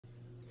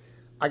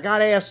I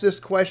got asked this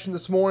question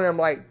this morning. I'm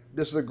like,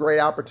 this is a great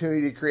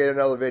opportunity to create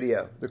another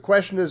video. The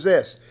question is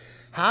this: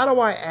 how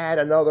do I add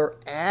another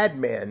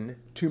admin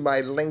to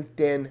my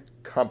LinkedIn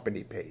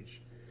company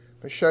page?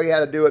 I'll show you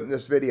how to do it in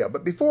this video.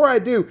 But before I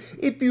do,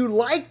 if you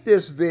like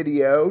this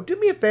video, do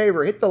me a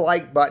favor, hit the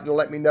like button to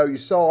let me know you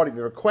saw it. If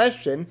you have a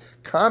question,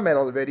 comment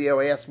on the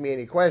video, ask me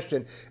any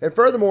question. And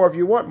furthermore, if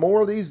you want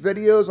more of these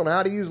videos on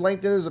how to use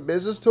LinkedIn as a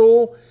business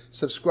tool,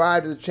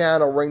 subscribe to the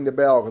channel, ring the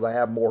bell, because I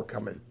have more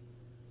coming.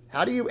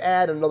 How do you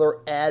add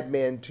another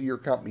admin to your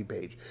company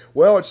page?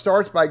 Well, it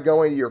starts by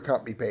going to your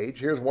company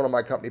page. Here's one of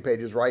my company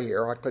pages right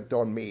here. I clicked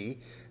on me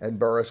and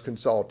Burriss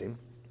Consulting.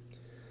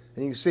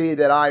 And you can see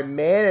that I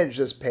manage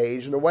this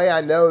page. And the way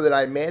I know that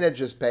I manage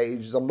this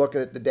page is I'm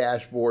looking at the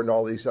dashboard and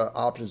all these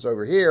options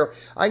over here.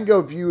 I can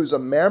go view as a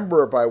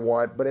member if I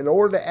want, but in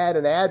order to add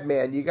an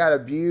admin, you got to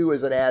view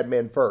as an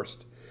admin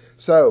first.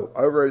 So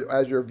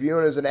as you're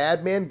viewing as an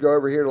admin, go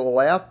over here to the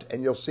left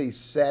and you'll see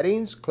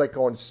settings. Click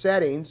on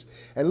settings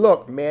and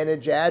look,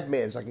 manage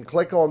admins. I can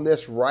click on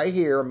this right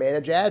here,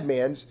 manage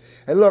admins.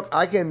 And look,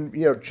 I can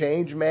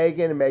change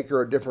Megan and make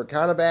her a different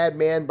kind of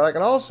admin, but I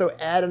can also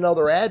add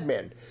another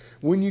admin.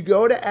 When you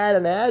go to add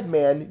an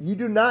admin, you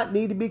do not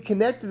need to be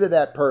connected to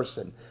that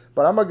person.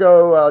 But I'm going to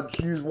go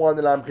choose one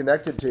that I'm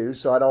connected to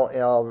so I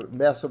don't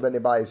mess with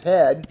anybody's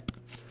head.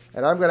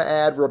 And I'm going to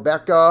add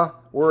Rebecca,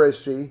 where is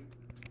she?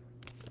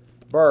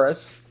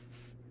 Burriss.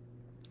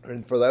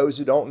 And for those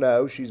who don't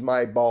know, she's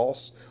my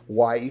boss,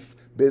 wife,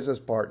 business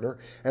partner.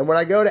 And when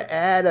I go to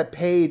add a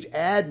page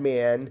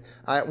admin,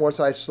 once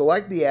I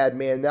select the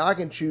admin, now I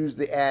can choose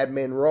the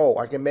admin role.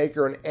 I can make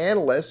her an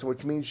analyst,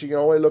 which means she can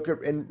only look at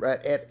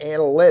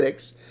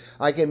analytics.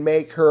 I can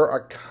make her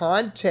a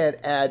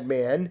content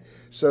admin,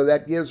 so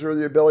that gives her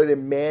the ability to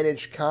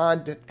manage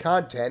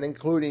content,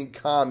 including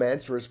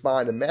comments,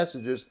 respond to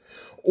messages.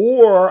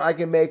 Or I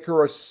can make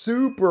her a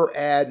super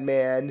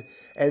admin,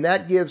 and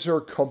that gives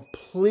her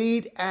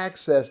complete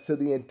access to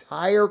the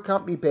entire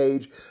company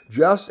page,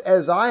 just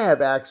as I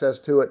have access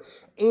to it,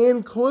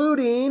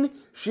 including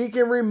she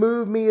can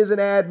remove me as an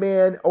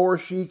admin, or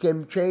she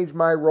can change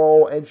my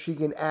role, and she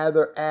can add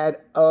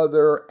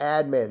other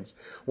admins.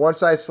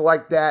 Once I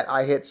select that,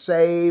 I hit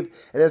save,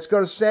 and it's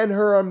going to send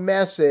her a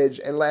message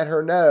and let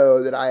her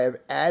know that I have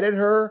added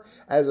her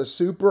as a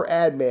super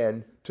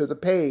admin to the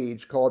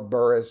page called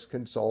Burriss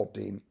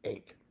Consulting,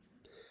 Inc.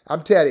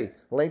 I'm Teddy,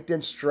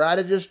 LinkedIn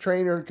strategist,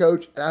 trainer, and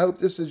coach, and I hope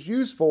this is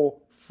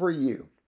useful for you.